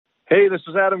Hey, this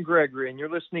is Adam Gregory, and you're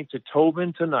listening to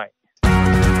Tobin Tonight.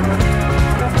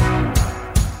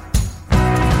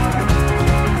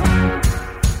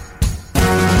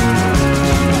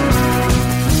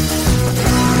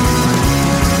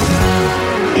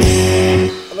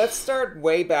 Let's start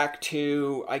way back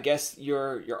to, I guess,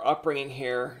 your upbringing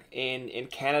here in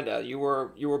Canada. You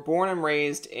were born and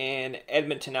raised in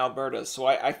Edmonton, Alberta. So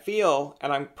I feel,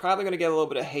 and I'm probably going to get a little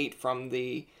bit of hate from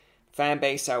the fan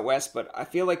base out west, but I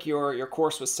feel like your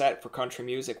course was set for country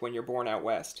music when you're born out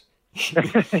west.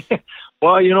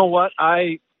 Well, you know what?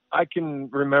 I can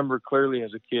remember clearly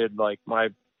as a kid, like my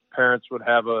parents would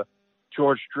have a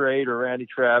George Strait or Randy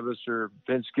Travis or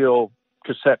Vince Gill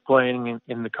cassette playing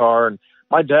in the car, and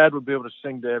my dad would be able to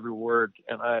sing to every word,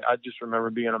 and I just remember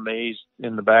being amazed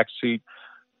in the back seat,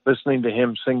 listening to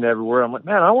him sing to every word. I'm like,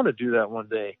 man, I want to do that one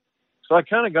day. So I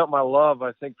kind of got my love,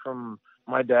 I think, from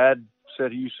my dad.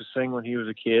 Said he used to sing when he was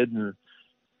a kid, and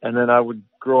then I would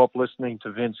grow up listening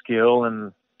to Vince Gill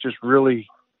and just really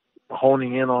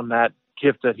honing in on that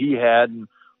gift that he had and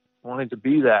wanting to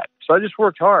be that. So I just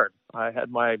worked hard. I had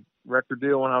my record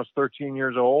deal when I was 13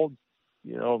 years old,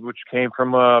 which came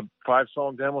from a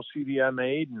 5-song demo CD I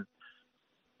made,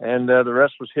 and the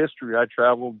rest was history. I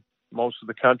traveled most of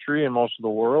the country and most of the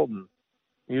world, and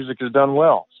music has done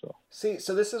well.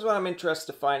 So this is what I'm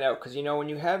interested to find out, because when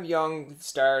you have young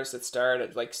stars that start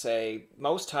at, like, say,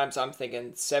 most times I'm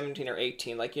thinking 17 or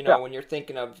 18, like, when you're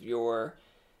thinking of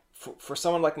for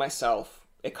someone like myself,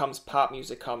 pop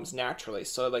music comes naturally.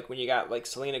 So like when you got like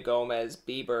Selena Gomez,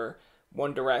 Bieber,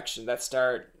 One Direction that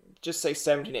start, just say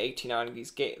 17 to 18 on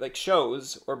these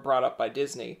shows or brought up by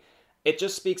Disney, it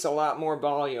just speaks a lot more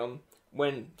volume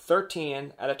when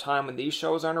 13, at a time when these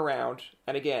shows aren't around,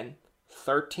 and again,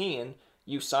 13,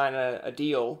 you sign a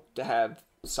deal to have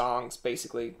songs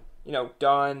basically,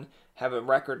 done, have a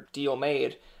record deal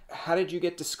made. How did you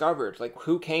get discovered? Like,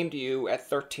 who came to you at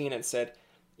 13 and said,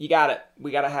 you got it, we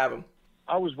got to have them?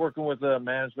 I was working with a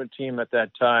management team at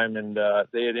that time, and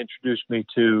they had introduced me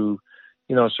to,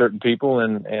 certain people,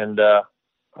 and I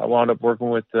wound up working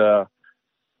with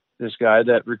this guy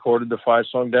that recorded the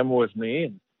 5-song demo with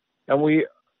me, and we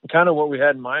kind of, what we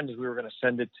had in mind is we were going to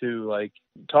send it to like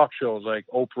talk shows like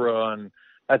Oprah, and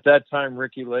at that time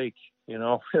Ricky Lake,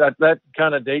 that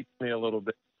kind of dates me a little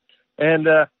bit, and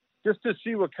just to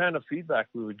see what kind of feedback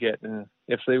we would get and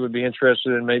if they would be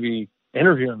interested in maybe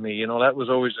interviewing me. That was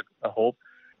always a hope.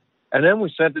 And then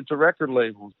we sent it to record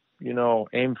labels,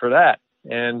 aim for that.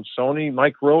 And Sony,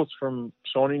 Mike Roth from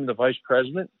Sony, the vice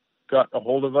president, got a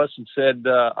hold of us and said,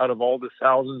 out of all the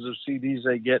thousands of CDs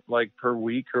they get like per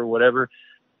week or whatever,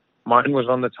 mine was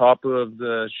on the top of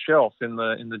the shelf in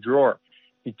the drawer.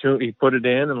 He put it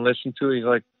in and listened to it. He's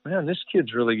like, man, this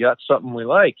kid's really got something we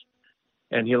like.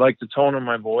 And he liked the tone of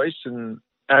my voice. And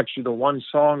actually the one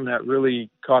song that really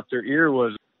caught their ear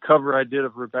was a cover I did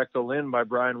of Rebecca Lynn by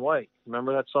Brian White.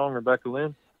 Remember that song, Rebecca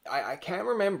Lynn? I can't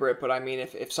remember it, but I mean,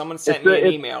 if someone sent me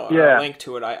an email or a link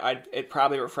to it, it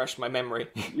probably refreshed my memory.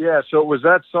 Yeah, so it was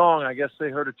that song. I guess they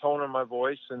heard a tone in my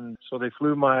voice, and so they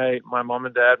flew my mom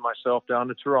and dad, myself, down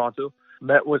to Toronto,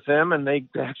 met with them, and they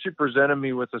actually presented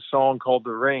me with a song called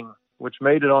The Ring, which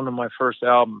made it onto my first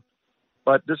album.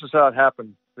 But this is how it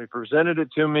happened. They presented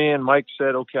it to me, and Mike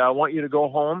said, okay, I want you to go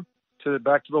home,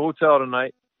 back to the hotel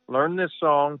tonight, learn this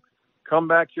song, come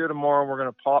back here tomorrow, and we're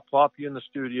going to plop you in the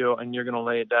studio, and you're going to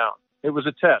lay it down. It was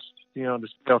a test, to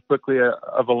see how quickly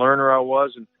of a learner I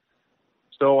was. And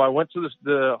so I went to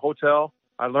the hotel.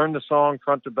 I learned the song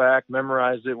front to back,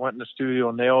 memorized it, went in the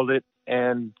studio, nailed it.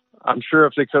 And I'm sure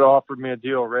if they could have offered me a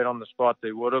deal right on the spot,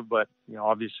 they would have. But,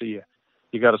 obviously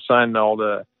you got to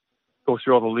go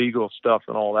through all the legal stuff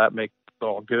and all that, make it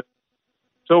all good.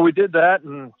 So we did that,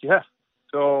 and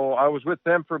so I was with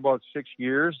them for about 6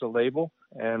 years, the label,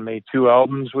 and made 2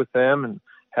 albums with them and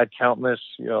had countless,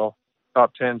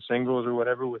 top 10 singles or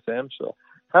whatever with them. So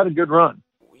had a good run.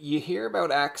 You hear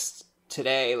about acts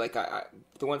today, like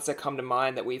the ones that come to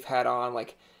mind that we've had on,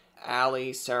 like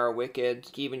Ali, Sarah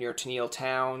Wicked, even your Tennille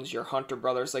Towns, your Hunter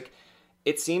Brothers. Like,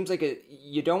 it seems like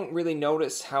you don't really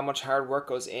notice how much hard work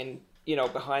goes in,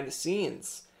 behind the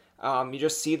scenes. You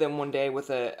just see them one day with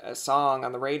a song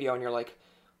on the radio, and you're like,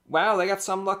 wow, they got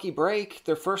some lucky break,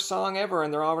 their first song ever,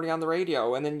 and they're already on the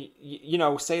radio. And then,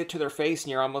 say it to their face,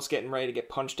 and you're almost getting ready to get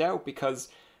punched out, because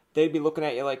they'd be looking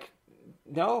at you like,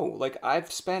 no, like, I've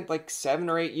spent like 7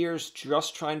 or 8 years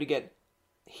just trying to get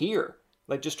here,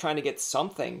 like just trying to get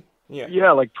something.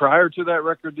 Yeah, like prior to that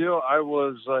record deal, I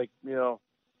was like,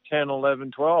 10,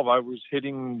 11, 12. I was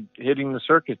hitting the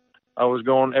circuit. I was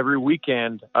going every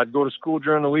weekend. I'd go to school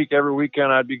during the week. Every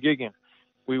weekend I'd be gigging.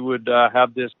 We would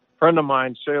have this friend of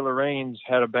mine, Sailor Rains,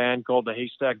 had a band called the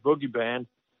Haystack Boogie Band,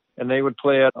 and they would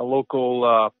play at a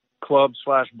local club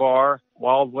slash bar,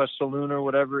 Wild West Saloon or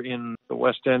whatever, in the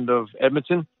west end of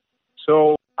Edmonton.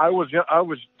 So I was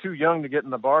too young to get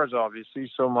in the bars,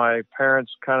 obviously. So my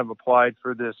parents kind of applied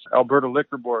for this Alberta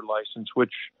Liquor Board license,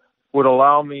 which would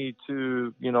allow me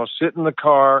to, sit in the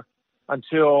car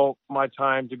until my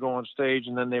time to go on stage,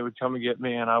 and then they would come and get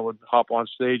me, and I would hop on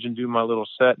stage and do my little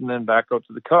set, and then back out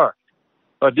to the car.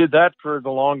 So I did that for the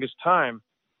longest time,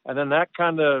 and then that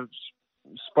kind of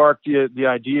sparked the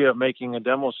idea of making a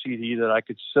demo CD that I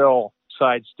could sell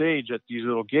side stage at these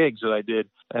little gigs that I did.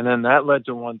 And then that led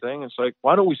to one thing. It's like,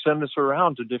 why don't we send this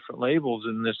around to different labels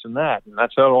and this and that? And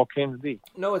that's how it all came to be.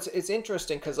 No, it's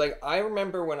interesting because, like, I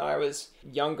remember when I was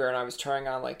younger and I was turning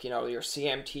on, like, your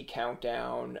CMT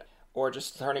Countdown or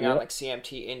just turning on, like,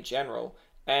 CMT in general.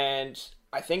 And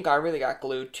I think I really got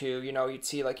glued to, you'd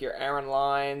see, like, your Aaron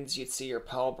Lines, you'd see your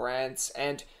Paul Brents,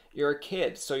 and you're a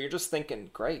kid, so you're just thinking,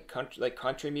 great,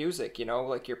 country music,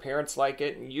 like your parents like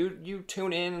it, and you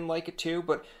tune in and like it too,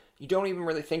 but you don't even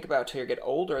really think about it till you get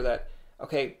older that,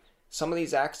 okay, some of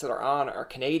these acts that are on are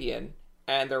Canadian,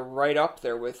 and they're right up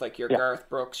there with, like, your Garth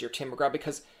Brooks, your Tim McGraw,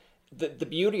 because the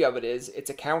beauty of it is it's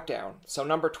a countdown. So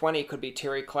number 20 could be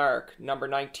Terry Clark, number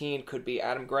 19 could be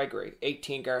Adam Gregory,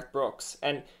 18 Garth Brooks,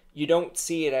 and you don't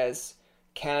see it as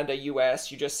Canada, US,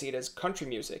 you just see it as country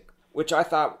music. Which I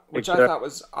thought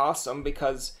was awesome,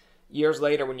 because years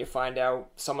later when you find out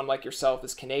someone like yourself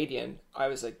is Canadian, I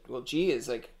was like, well, geez,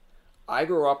 like, I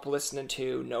grew up listening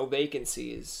to No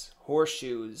Vacancies,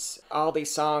 Horseshoes, all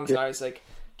these songs, and I was like,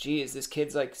 geez, this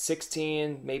kid's like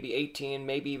 16, maybe 18,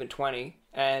 maybe even 20,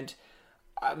 and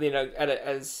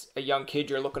as a young kid,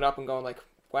 you're looking up and going like,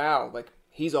 wow, like,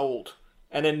 he's old.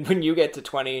 And then when you get to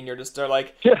 20 and you're just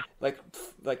like,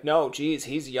 no, geez,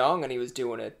 he's young and he was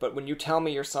doing it. But when you tell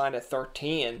me you're signed at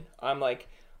 13, I'm like,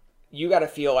 you got to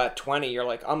feel at 20, you're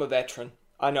like, I'm a veteran.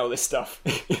 I know this stuff.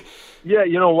 Yeah,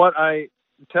 you know what? I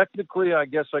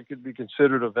guess I could be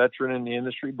considered a veteran in the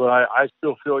industry, but I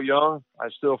still feel young. I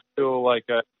still feel like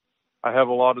I have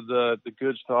a lot of the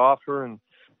goods to offer. And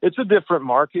it's a different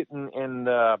market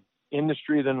and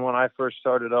industry than when I first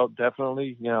started out,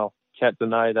 definitely, can't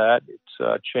deny that.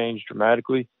 It's changed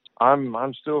dramatically. I'm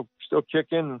still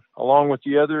kicking along with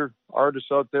the other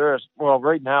artists out there. Well,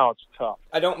 right now it's tough.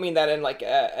 I don't mean that in like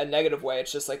a negative way.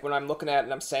 It's just like when I'm looking at it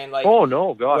and I'm saying like, oh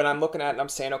no, God. When I'm looking at it and I'm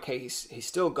saying, okay, he's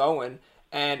still going,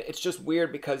 and it's just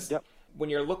weird because when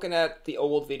you're looking at the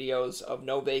old videos of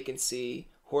No Vacancy,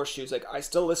 Horseshoes, like, I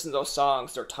still listen to those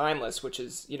songs. They're timeless, which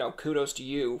is, kudos to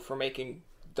you for making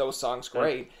those songs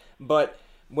great. But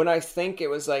when I think it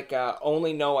was like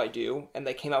Only Know I Do, and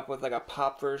they came up with like a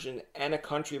pop version and a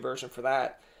country version for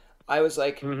that, I was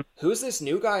like, who's this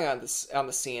new guy on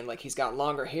the scene? Like, he's got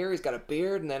longer hair, he's got a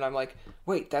beard, and then I'm like,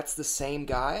 wait, that's the same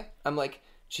guy? I'm like,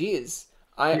 geez,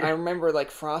 I remember like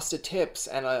Frosted Tips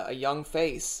and a young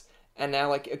face, and now,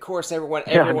 like, of course everyone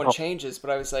changes,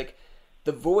 but I was like,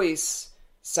 the voice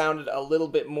sounded a little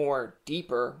bit more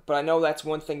deeper, but I know that's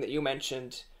one thing that you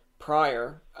mentioned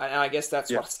prior, and I guess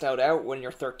that's what stood out when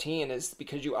you're 13, is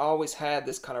because you always had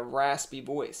this kind of raspy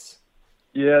voice.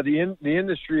 Yeah, the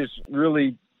industry has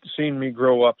really seen me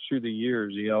grow up through the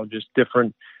years, just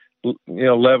different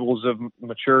levels of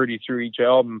maturity through each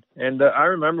album. And I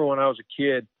remember when I was a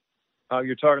kid,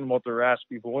 you're talking about the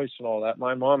raspy voice and all that.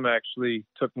 My mom actually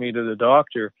took me to the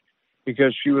doctor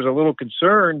because she was a little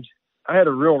concerned. I had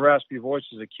a real raspy voice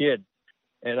as a kid,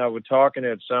 and I would talk and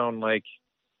it'd sound like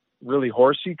really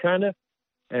horsey kind of,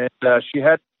 and she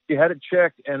had it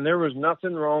checked, and there was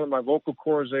nothing wrong with my vocal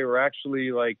cords. They were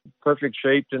actually like perfect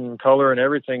shaped and color and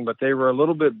everything, but they were a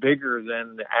little bit bigger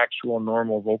than the actual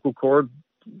normal vocal cord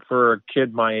for a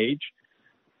kid my age.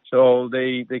 So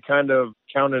they kind of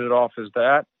counted it off as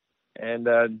that, and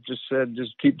just said,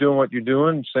 just keep doing what you're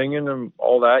doing, singing and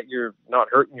all that. You're not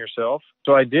hurting yourself.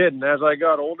 So I did, and as I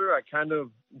got older, I kind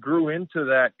of grew into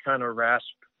that kind of rasp.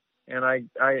 And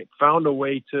I found a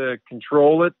way to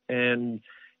control it and,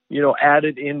 add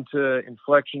it into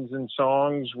inflections in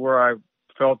songs where I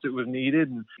felt it was needed.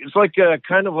 And it's like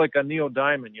kind of like a Neil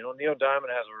Diamond. Neil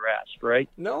Diamond has a rasp, right?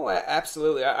 No,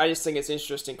 absolutely. I just think it's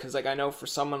interesting because, like, I know for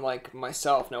someone like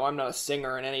myself, no, I'm not a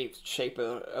singer in any shape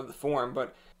of the form,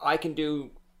 but I can do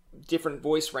different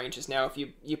voice ranges. Now, if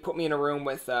you put me in a room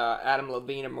with Adam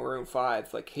Levine and Maroon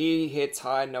 5, like, he hits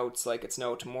high notes like it's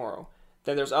no tomorrow.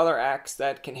 Then there's other acts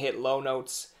that can hit low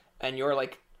notes, and you're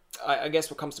like, I guess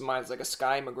what comes to mind is like a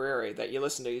Sky McGreary, that you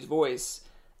listen to his voice,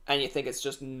 and you think it's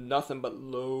just nothing but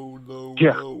low,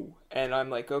 low. And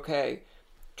I'm like, okay,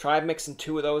 try mixing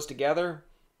two of those together.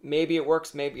 Maybe it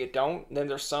works, maybe it don't. Then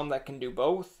there's some that can do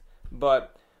both.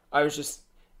 But I was just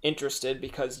interested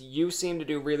because you seem to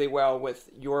do really well with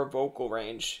your vocal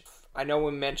range. I know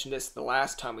we mentioned this the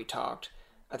last time we talked.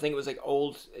 I think it was like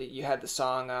you had the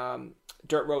song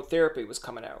Dirt Road Therapy was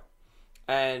coming out.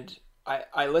 And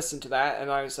I listened to that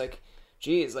and I was like,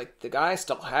 geez, like the guy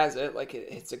still has it. Like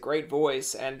it's a great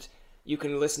voice, and you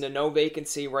can listen to No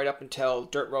Vacancy right up until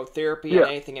Dirt Road Therapy and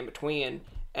anything in between.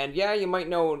 And yeah, you might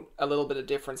know a little bit of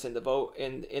difference in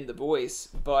the voice,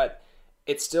 but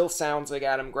it still sounds like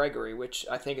Adam Gregory, which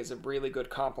I think is a really good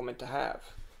compliment to have.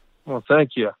 Well,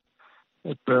 thank you.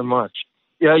 Thank you very much.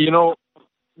 Yeah,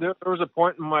 there was a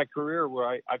point in my career where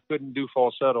I couldn't do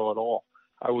falsetto at all.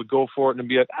 I would go for it and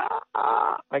be like,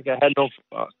 like I had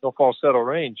no falsetto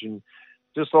range. And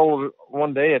just all of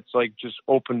one day, it's like just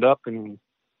opened up and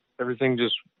everything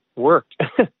just worked.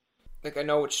 Like I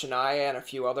know with Shania and a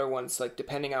few other ones, like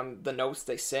depending on the notes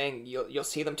they sing, you'll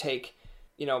see them take,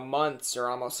 months or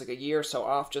almost like a year or so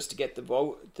off just to get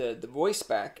the voice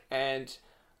back. And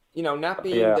not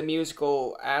being the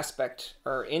musical aspect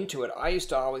or into it, I used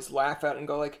to always laugh at it and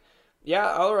go like,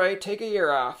 yeah, all right, take a year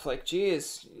off. Like,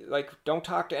 geez, like don't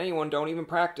talk to anyone, don't even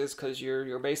practice, because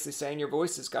you're basically saying your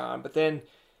voice is gone. But then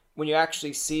when you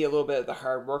actually see a little bit of the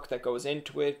hard work that goes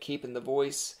into it, keeping the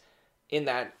voice in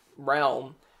that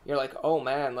realm, you're like, oh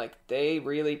man, like they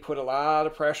really put a lot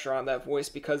of pressure on that voice.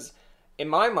 Because in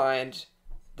my mind,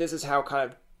 this is how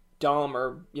kind of dumb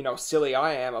or silly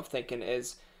I am of thinking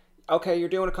is, okay, you're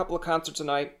doing a couple of concerts a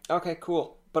night, okay,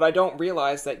 cool, but I don't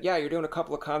realize that you're doing a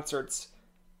couple of concerts,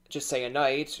 just say a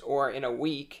night or in a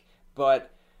week,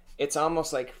 but it's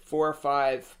almost like 4 or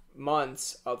 5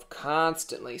 months of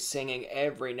constantly singing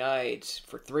every night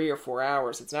for 3 or 4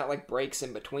 hours. It's not like breaks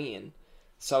in between.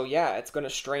 So yeah, it's going to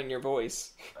strain your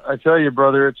voice. I tell you,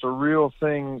 brother, it's a real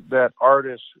thing that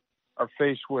artists are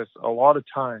faced with a lot of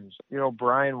times.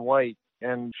 Brian White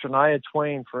and Shania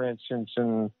Twain, for instance,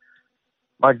 and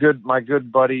my good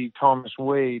buddy Thomas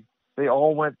Wade, they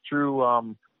all went through.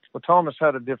 Well, Thomas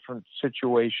had a different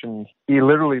situation. He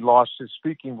literally lost his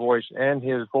speaking voice and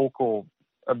his vocal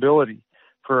ability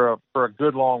for a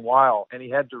good long while, and he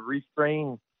had to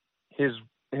refrain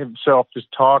himself to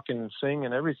talk and sing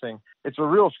and everything. It's a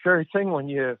real scary thing when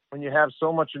you have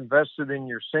so much invested in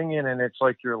your singing and it's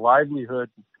like your livelihood,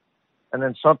 and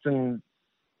then something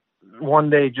one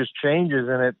day just changes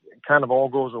and it kind of all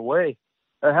goes away.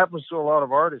 That happens to a lot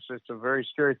of artists. It's a very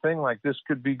scary thing. Like, this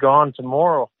could be gone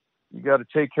tomorrow. You got to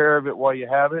take care of it while you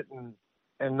have it,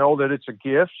 and know that it's a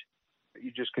gift that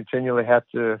you just continually have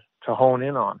to hone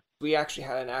in on. We actually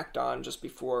had an act on just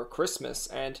before Christmas,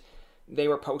 and they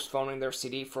were postponing their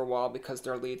CD for a while because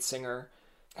their lead singer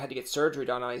had to get surgery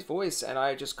done on his voice. And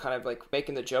I just kind of like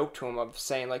making the joke to him of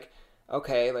saying like,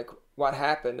 okay, like what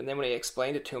happened? And then when he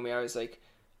explained it to me, I was like,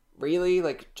 really?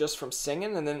 Like just from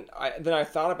singing? And then I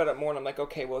thought about it more, and I'm like,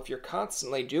 okay, well, if you're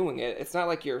constantly doing it, it's not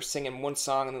like you're singing one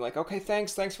song and they're like, okay,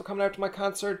 thanks for coming out to my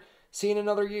concert, see you in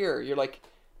another year. You're like,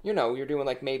 you're doing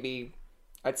like maybe,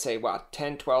 I'd say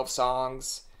 10, 12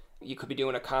 songs. You could be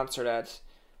doing a concert at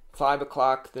 5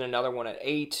 o'clock, then another one at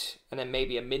 8, and then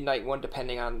maybe a midnight one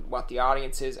depending on what the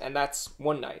audience is, and that's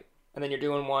one night. And then you're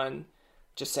doing one,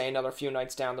 just say another few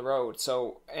nights down the road.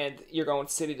 So, and you're going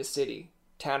city to city,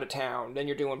 town to town, then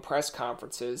you're doing press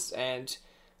conferences and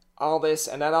all this,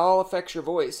 and that all affects your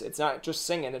voice. It's not just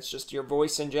singing, it's just your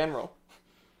voice in general.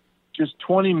 Just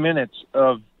 20 minutes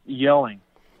of yelling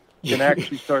can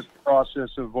actually start the process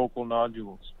of vocal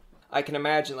nodules. I can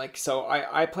imagine, like, so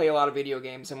I play a lot of video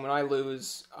games, and when I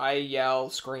lose, I yell,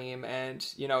 scream, and,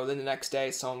 then the next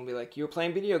day someone will be like, you were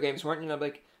playing video games, weren't you? And I'm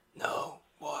like, no,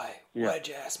 why? Yeah. Why'd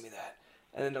you ask me that?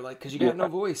 And then they're like, because you got no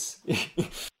voice.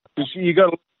 You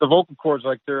got the vocal cords,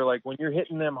 like they're like when you're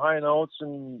hitting them high notes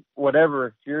and whatever,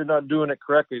 if you're not doing it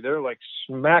correctly, they're like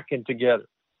smacking together,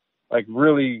 like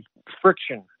really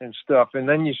friction and stuff. And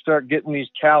then you start getting these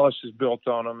calluses built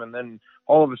on them, and then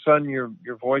all of a sudden your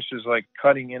voice is like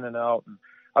cutting in and out. And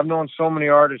I've known so many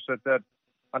artists that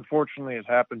unfortunately has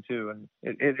happened to, and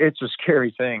it's a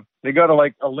scary thing. They got to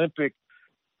like Olympic.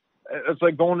 It's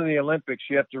like going to the Olympics.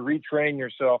 You have to retrain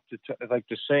yourself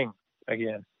to sing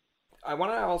again. I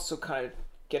want to also kind of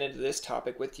get into this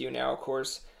topic with you now. Of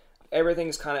course,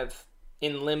 everything's kind of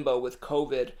in limbo with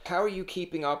COVID. How are you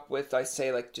keeping up with, I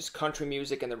say, like just country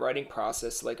music and the writing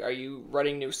process? Like, are you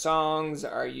writing new songs?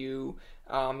 Are you,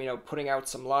 putting out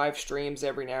some live streams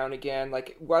every now and again?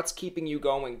 Like, what's keeping you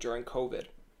going during COVID?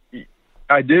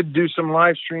 I did do some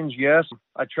live streams, yes.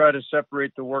 I try to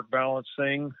separate the work balance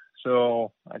thing.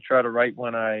 So I try to write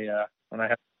when I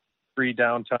have free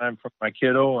downtime from my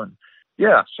kiddo, and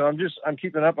yeah, so I'm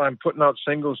keeping up. I'm putting out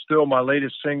singles still. My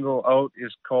latest single out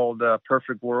is called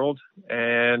Perfect World,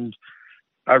 and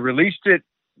I released it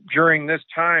during this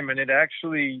time, and it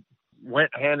actually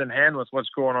went hand in hand with what's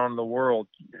going on in the world.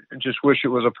 I just wish it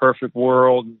was a perfect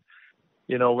world.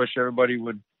 Wish everybody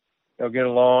would get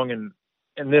along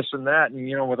and this and that.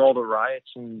 And, with all the riots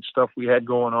and stuff we had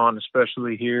going on,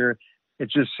 especially here, it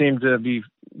just seemed to be,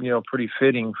 pretty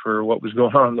fitting for what was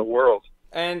going on in the world.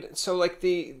 And so, like,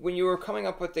 when you were coming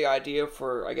up with the idea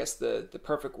for, I guess, the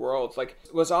perfect world, like,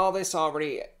 was all this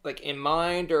already, like, in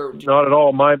mind, or? Not at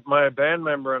all. My band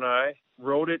member and I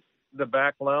wrote it the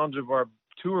back lounge of our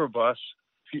tour bus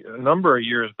a number of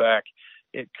years back.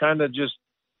 It kind of just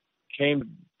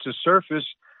came to surface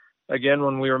again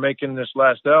when we were making this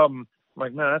last album. I'm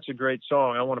like, man, that's a great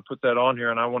song. I want to put that on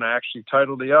here, and I want to actually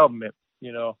title the album it,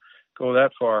 go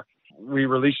that far. We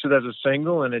released it as a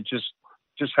single, and it just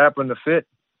happened to fit,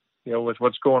 with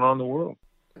what's going on in the world.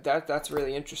 That's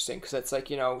really interesting, because it's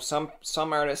like,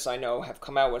 some artists I know have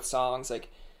come out with songs like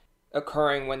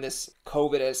occurring when this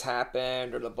COVID has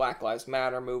happened or the Black Lives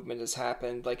Matter movement has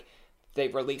happened. Like,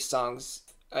 they've released songs,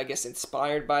 I guess,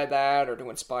 inspired by that or to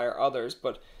inspire others.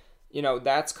 But,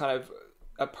 that's kind of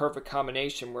a perfect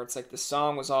combination where it's like the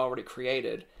song was already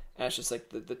created and it's just like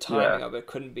the timing of it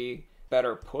couldn't be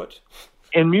better put.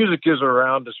 And music is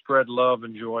around to spread love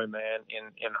and joy, man,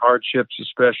 in hardships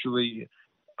especially.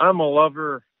 I'm a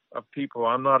lover of people.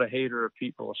 I'm not a hater of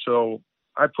people. So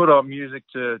I put out music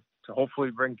to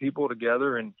hopefully bring people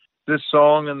together. And this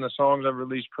song and the songs I've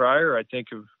released prior, I think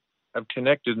have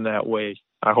connected in that way.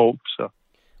 I hope so.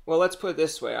 Well, let's put it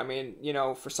this way. I mean,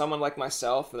 for someone like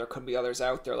myself, and there could be others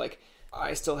out there, like,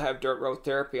 I still have Dirt Road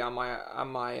Therapy on my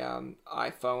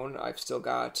iPhone. I've still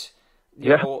got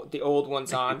the old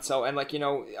ones on. So, and like,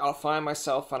 I'll find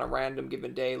myself on a random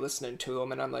given day listening to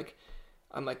them, and I'm like,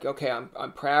 okay,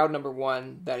 I'm proud, number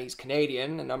one, that he's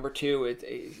Canadian, and number two,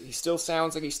 he still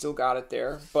sounds like he still got it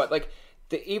there. But like,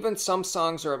 even some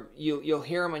songs are, you'll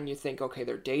hear them and you think, okay,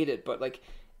 they're dated. But like,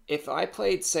 if I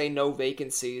played, say, No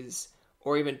Vacancies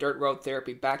or even Dirt Road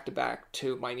Therapy back to back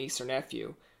to my niece or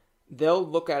nephew, they'll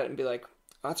look at it and be like,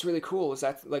 oh, that's really cool. Was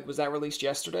that released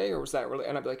yesterday, or was that really?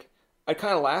 And I'd be like, I'd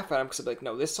kind of laugh at them because I'd be like,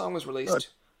 no, this song was released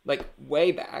like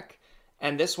way back,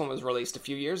 and this one was released a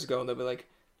few years ago, and they'll be like,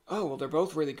 oh, well, they're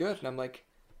both really good. And I'm like,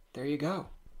 there you go.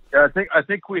 Yeah, I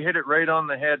think we hit it right on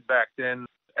the head back then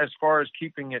as far as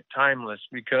keeping it timeless,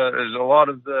 because a lot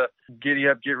of the giddy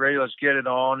up, get ready, let's get it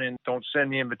on, and don't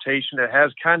send the invitation, it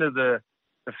has kind of the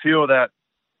feel that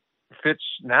fits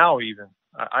now even.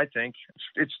 I think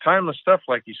it's timeless stuff,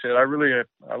 like you said.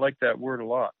 I like that word a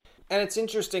lot. And it's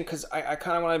interesting because I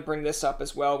kind of want to bring this up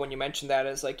as well when you mentioned that,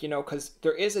 is like, because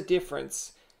there is a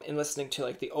difference in listening to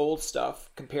like the old stuff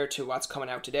compared to what's coming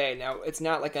out today. Now, it's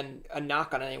not like a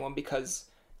knock on anyone, because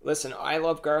listen, I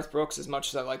love Garth Brooks as much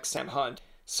as I like Sam Hunt.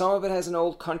 Some of it has an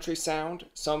old country sound.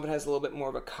 Some of it has a little bit more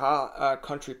of a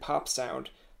country pop sound.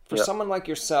 For someone like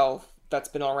yourself that's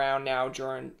been around now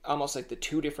during almost like the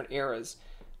two different eras,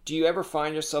 do you ever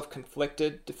find yourself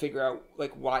conflicted to figure out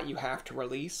like what you have to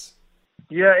release?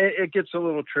 Yeah, it gets a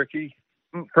little tricky.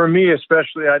 For me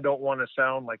especially, I don't want to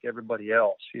sound like everybody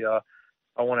else.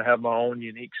 I want to have my own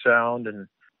unique sound and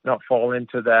not fall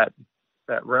into that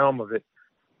realm of it.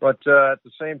 But at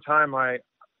the same time, I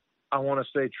want to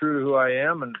stay true to who I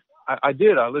am. And I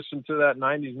did. I listened to that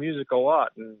 90s music a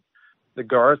lot, and the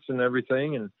Garth and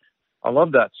everything. And I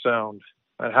love that sound.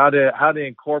 And how to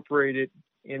incorporate it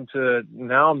into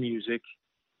now music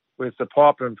with the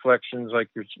pop inflections, like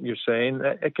you're saying,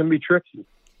 it can be tricky.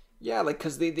 Yeah, like,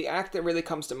 because the act that really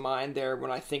comes to mind there when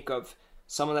I think of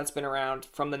someone that's been around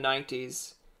from the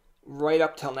 90s right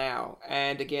up till now,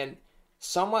 and again,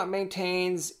 somewhat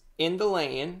maintains in the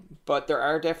lane, but there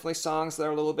are definitely songs that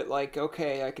are a little bit like,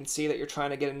 okay, I can see that you're trying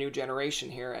to get a new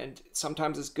generation here, and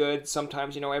sometimes it's good,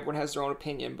 sometimes, everyone has their own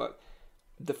opinion, but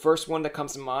the first one that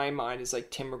comes to my mind is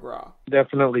like Tim McGraw.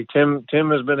 Definitely. Tim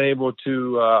has been able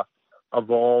to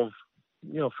evolve,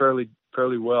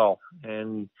 fairly well,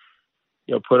 and,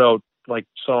 put out like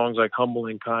songs like Humble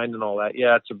and Kind and all that.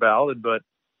 Yeah, it's a ballad, but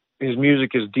his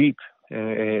music is deep and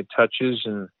it touches.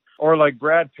 Or like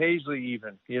Brad Paisley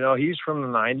even, he's from the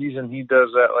 90s and he does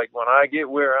that, like, when I get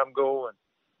where I'm going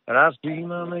and I see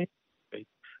my name,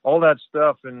 all that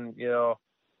stuff. And,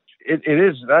 it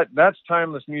is that's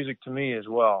timeless music to me as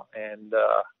well. And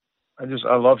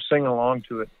I love singing along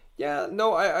to it. Yeah,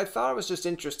 no, I thought it was just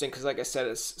interesting because, like I said,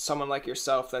 as someone like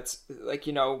yourself that's, like,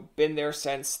 been there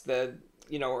since the,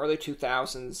 early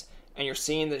 2000s, and you're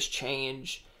seeing this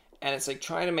change, and it's like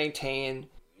trying to maintain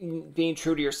being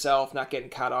true to yourself, not getting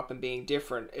caught up and being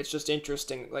different. It's just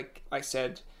interesting, like I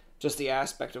said, just the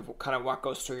aspect of kind of what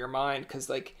goes through your mind, because,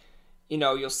 like,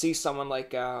 you'll see someone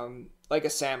like a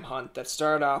Sam Hunt that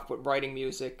started off with writing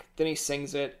music, then he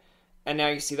sings it, and now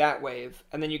you see that wave,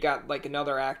 and then you got like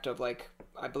another act of like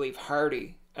I believe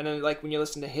Hardy, and then like when you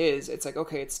listen to his, it's like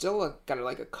okay, it's still a kind of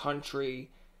like a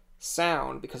country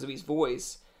sound because of his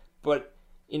voice, but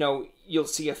you know you'll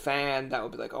see a fan that will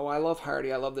be like, oh, I love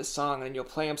Hardy, I love this song, and you'll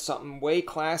play him something way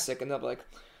classic, and they'll be like,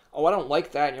 oh, I don't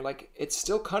like that, and you're like, it's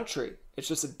still country, it's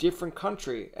just a different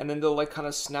country, and then they'll like kind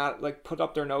of snot like put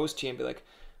up their nose to you and be like,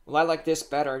 well, I like this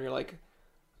better, and you're like,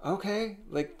 okay,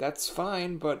 like that's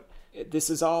fine, but this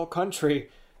is all country.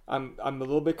 I'm a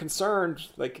little bit concerned.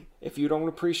 Like if you don't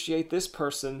appreciate this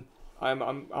person,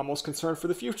 I'm almost concerned for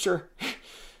the future.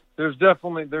 There's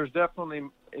definitely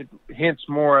it hints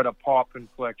more at a pop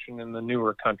inflection in the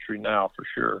newer country now for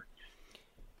sure.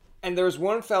 And there's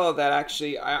one fellow that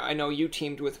actually I know you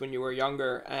teamed with when you were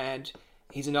younger, and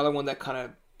he's another one that kind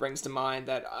of brings to mind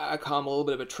that I call him a little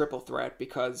bit of a triple threat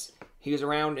because he was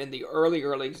around in the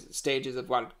early stages of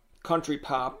what country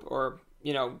pop, or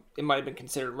you know, it might have been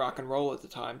considered rock and roll at the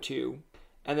time too.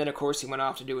 And then of course he went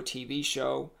off to do a TV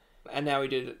show, and now he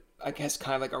did, I guess,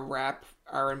 kind of like a rap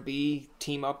R&B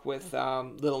team up with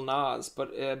Lil Nas,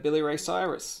 but Billy Ray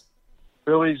Cyrus.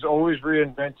 Billy's always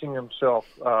reinventing himself.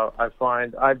 I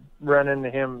find I've run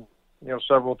into him, you know,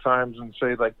 several times and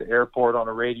say like the airport on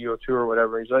a radio tour or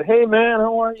whatever. He's like, "Hey man,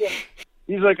 how are you?"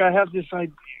 He's like, "I have this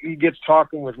idea." He gets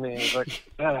talking with me. He's like,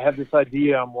 "Man, I have this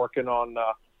idea I'm working on."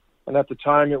 And at the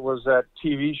time, it was that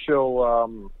TV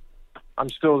show, "I'm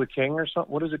Still the King" or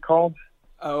something. What is it called?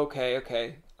 Oh,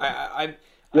 okay. I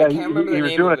Yeah, can't remember the he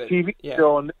was name doing of a it. TV Yeah.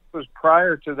 show, and this was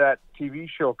prior to that TV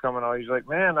show coming out. He's like,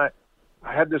 "Man, I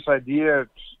had this idea.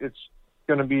 It's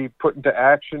going to be put into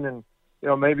action, and you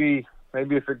know, maybe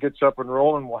if it gets up and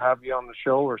rolling, we'll have you on the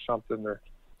show or something." Or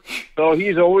so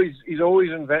he's always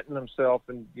inventing himself,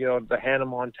 and you know, the Hannah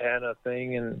Montana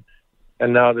thing,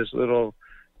 and now this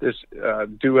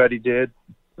duet he did.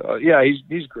 Yeah,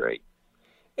 he's great.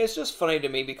 It's just funny to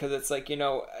me because it's like, you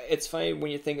know, it's funny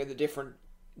when you think of the different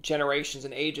generations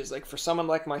and ages. Like for someone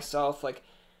like myself, like,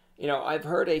 you know, I've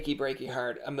heard Achy Breaky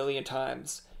Heart a million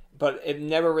times, but it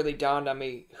never really dawned on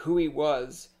me who he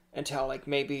was until like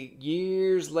maybe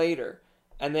years later.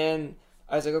 And then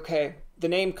I was like, okay, the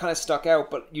name kind of stuck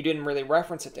out, but you didn't really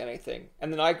reference it to anything.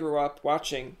 And then I grew up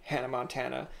watching Hannah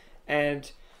Montana, and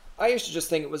I used to just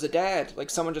think it was a dad, like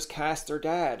someone just cast their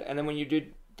dad. And then when you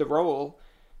did the role,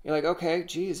 you're like, okay,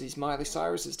 geez, he's Miley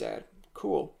Cyrus's dad.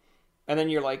 Cool. And then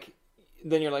you're like,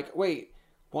 wait,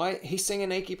 why he's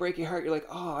singing "Achy Breaky Heart"? You're like,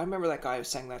 oh, I remember that guy who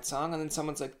sang that song. And then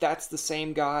someone's like, that's the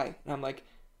same guy. And I'm like,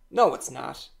 no, it's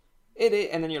not. It is.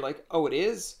 And then you're like, oh, it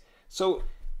is. So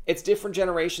it's different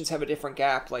generations have a different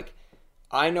gap. Like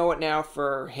I know it now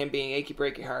for him being "Achy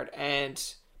Breaky Heart" and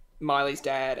Miley's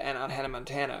dad and on Hannah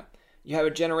Montana. You have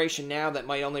a generation now that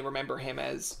might only remember him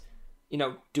as, you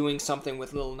know, doing something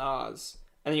with Lil Nas.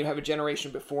 And then you have a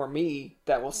generation before me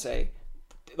that will say,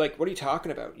 like, what are you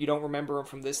talking about? You don't remember him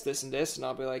from this, and this? And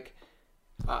I'll be like,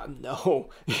 no.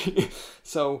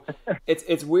 So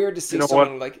it's weird to see You know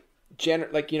someone what?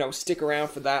 like, you know, stick around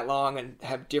for that long and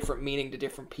have different meaning to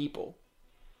different people.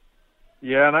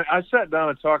 Yeah, and I sat down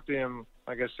and talked to him,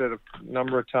 like I said, a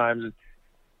number of times. And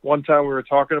one time we were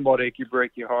talking about "Achy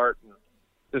Breaky Heart" and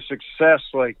the success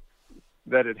like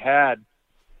that it had.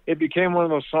 It became one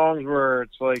of those songs where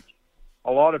it's like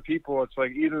a lot of people, it's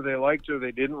like either they liked it or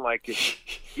they didn't like it.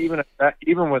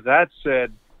 Even with that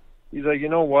said, he's like, you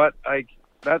know what?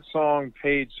 That song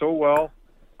paid so well.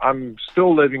 I'm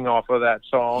still living off of that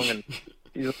song, and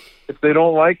if they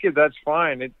don't like it, that's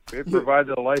fine. It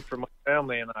provided a life for my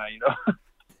family and I. You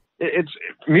know,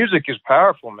 music is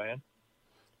powerful, man.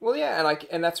 Well, yeah,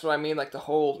 and that's what I mean. Like the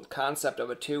whole concept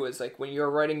of it too is like when you're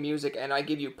writing music, and I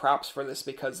give you props for this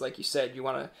because, like you said, you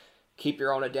want to keep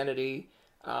your own identity,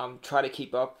 try to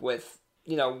keep up with,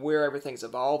 you know, where everything's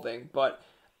evolving. But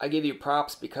I give you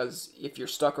props because if you're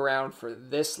stuck around for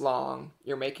this long,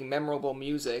 you're making memorable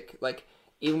music. Like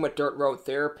even with Dirt Road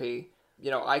Therapy,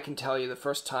 you know, I can tell you the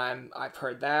first time I've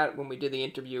heard that when we did the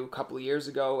interview a couple of years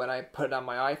ago, and I put it on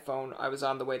my iPhone. I was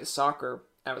on the way to soccer,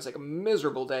 and it was like a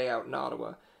miserable day out in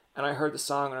Ottawa. And I heard the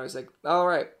song and I was like, all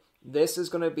right, this is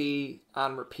going to be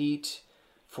on repeat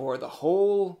for the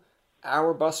whole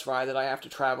hour bus ride that I have to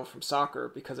travel from soccer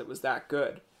because it was that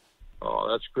good. Oh,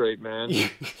 that's great, man.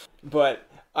 But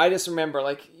I just remember,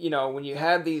 like, you know, when you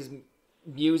have these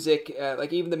music,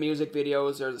 like even the music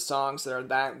videos or the songs that are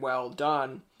that well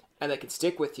done and they can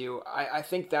stick with you, I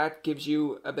think that gives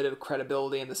you a bit of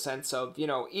credibility in the sense of, you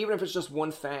know, even if it's just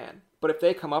one fan, but if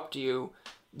they come up to you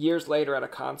years later at a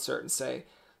concert and say,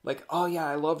 like, oh yeah,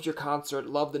 I loved your concert,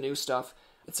 love the new stuff.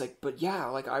 It's like, but yeah,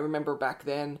 like I remember back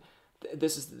then,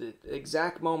 this is the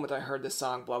exact moment I heard this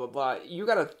song, blah, blah, blah. You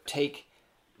gotta take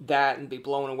that and be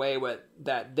blown away with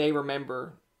that they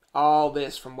remember all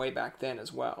this from way back then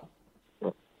as well.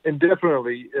 And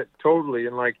definitely, totally.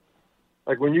 And like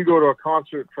when you go to a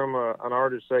concert from an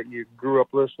artist that you grew up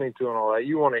listening to and all that,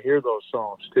 you want to hear those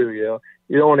songs too. You know,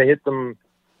 you don't want to hit them.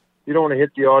 You don't want to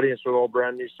hit the audience with all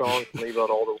brand new songs and leave out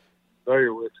all the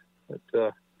familiar with.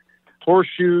 But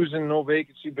Horseshoes and No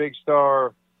Vacancy, Big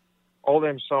Star, all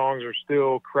them songs are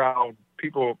still crowd.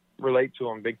 People relate to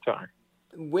them big time.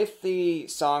 With the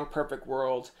song Perfect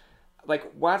World, like,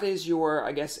 what is your,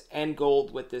 I guess, end goal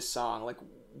with this song? Like,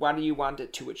 what do you want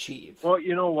it to achieve? Well,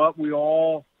 you know what? We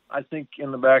all, I think,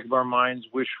 in the back of our minds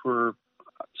wish for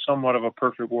somewhat of a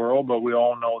perfect world, but we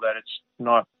all know that it's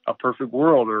not a perfect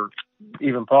world or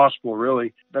even possible,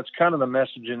 really. That's kind of the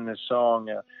message in this song.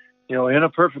 You know, in a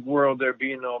perfect world, there'd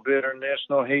be no bitterness,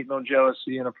 no hate, no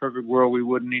jealousy. In a perfect world, we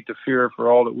wouldn't need to fear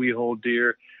for all that we hold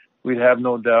dear. We'd have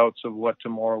no doubts of what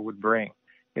tomorrow would bring.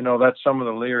 You know, that's some of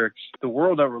the lyrics. The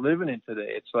world that we're living in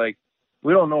today, it's like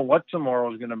we don't know what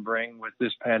tomorrow is going to bring with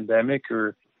this pandemic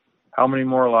or how many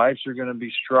more lives are going to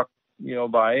be struck, you know,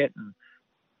 by it. And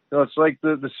so it's like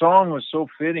the song was so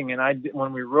fitting. And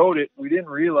when we wrote it, we didn't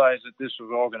realize that this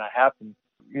was all going to happen.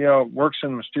 You know, it works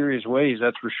in mysterious ways,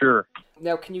 that's for sure.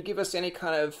 Now, can you give us any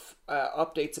kind of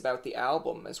updates about the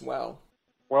album as well?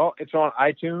 Well, it's on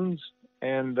iTunes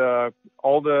and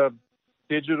all the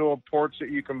digital ports that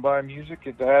you can buy music.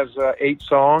 It has 8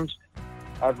 songs.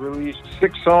 I've released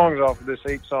 6 songs off of this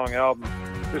 8-song album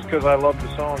just because I love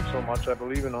the songs so much. I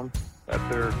believe in them, that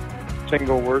they're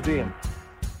single worthy. And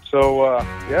so,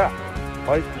 yeah,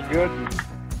 life is good. And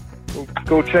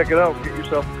go check it out. Get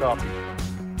yourself a copy.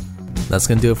 That's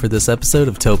going to do it for this episode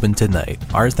of Tobin Tonight.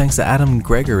 Our thanks to Adam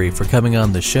Gregory for coming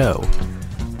on the show.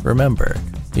 Remember,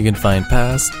 you can find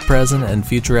past, present, and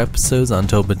future episodes on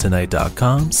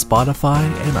TobinTonight.com, Spotify,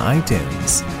 and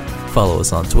iTunes. Follow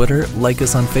us on Twitter, like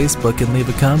us on Facebook, and leave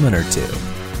a comment or two.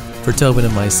 For Tobin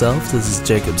and myself, this is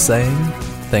Jacob saying,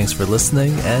 thanks for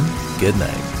listening, and good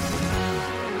night.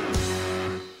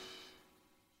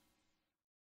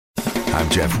 I'm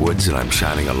Jeff Woods, and I'm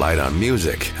shining a light on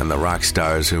music and the rock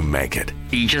stars who make it.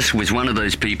 He just was one of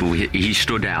those people, he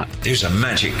stood out. He was a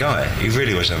magic guy. He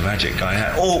really was a magic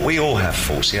guy. We all have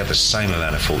faults. He had the same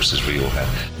amount of faults as we all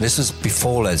have. This was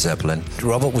before Led Zeppelin.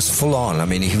 Robert was full on. I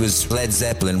mean, he was Led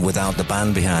Zeppelin without the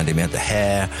band behind him. He had the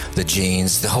hair, the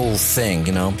jeans, the whole thing,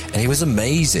 you know, and he was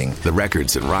amazing. The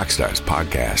Records and Rockstars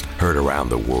podcast, heard around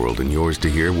the world and yours to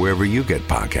hear wherever you get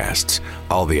podcasts.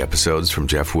 All the episodes from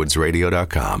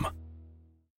JeffWoodsRadio.com.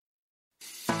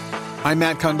 I'm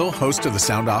Matt Kundle, host of the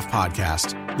Sound Off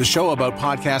Podcast, the show about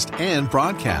podcast and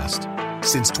broadcast.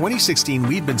 Since 2016,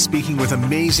 we've been speaking with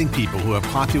amazing people who have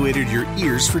populated your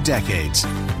ears for decades.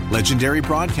 Legendary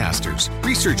broadcasters,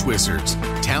 research wizards,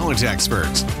 talent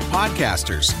experts,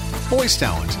 podcasters, voice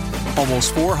talent.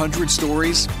 Almost 400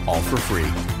 stories, all for free.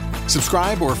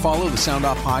 Subscribe or follow the Sound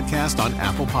Off Podcast on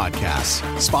Apple Podcasts,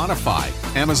 Spotify,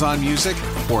 Amazon Music,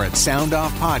 or at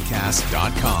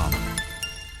soundoffpodcast.com.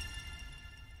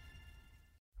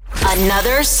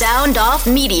 Another Sound Off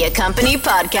Media Company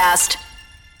podcast.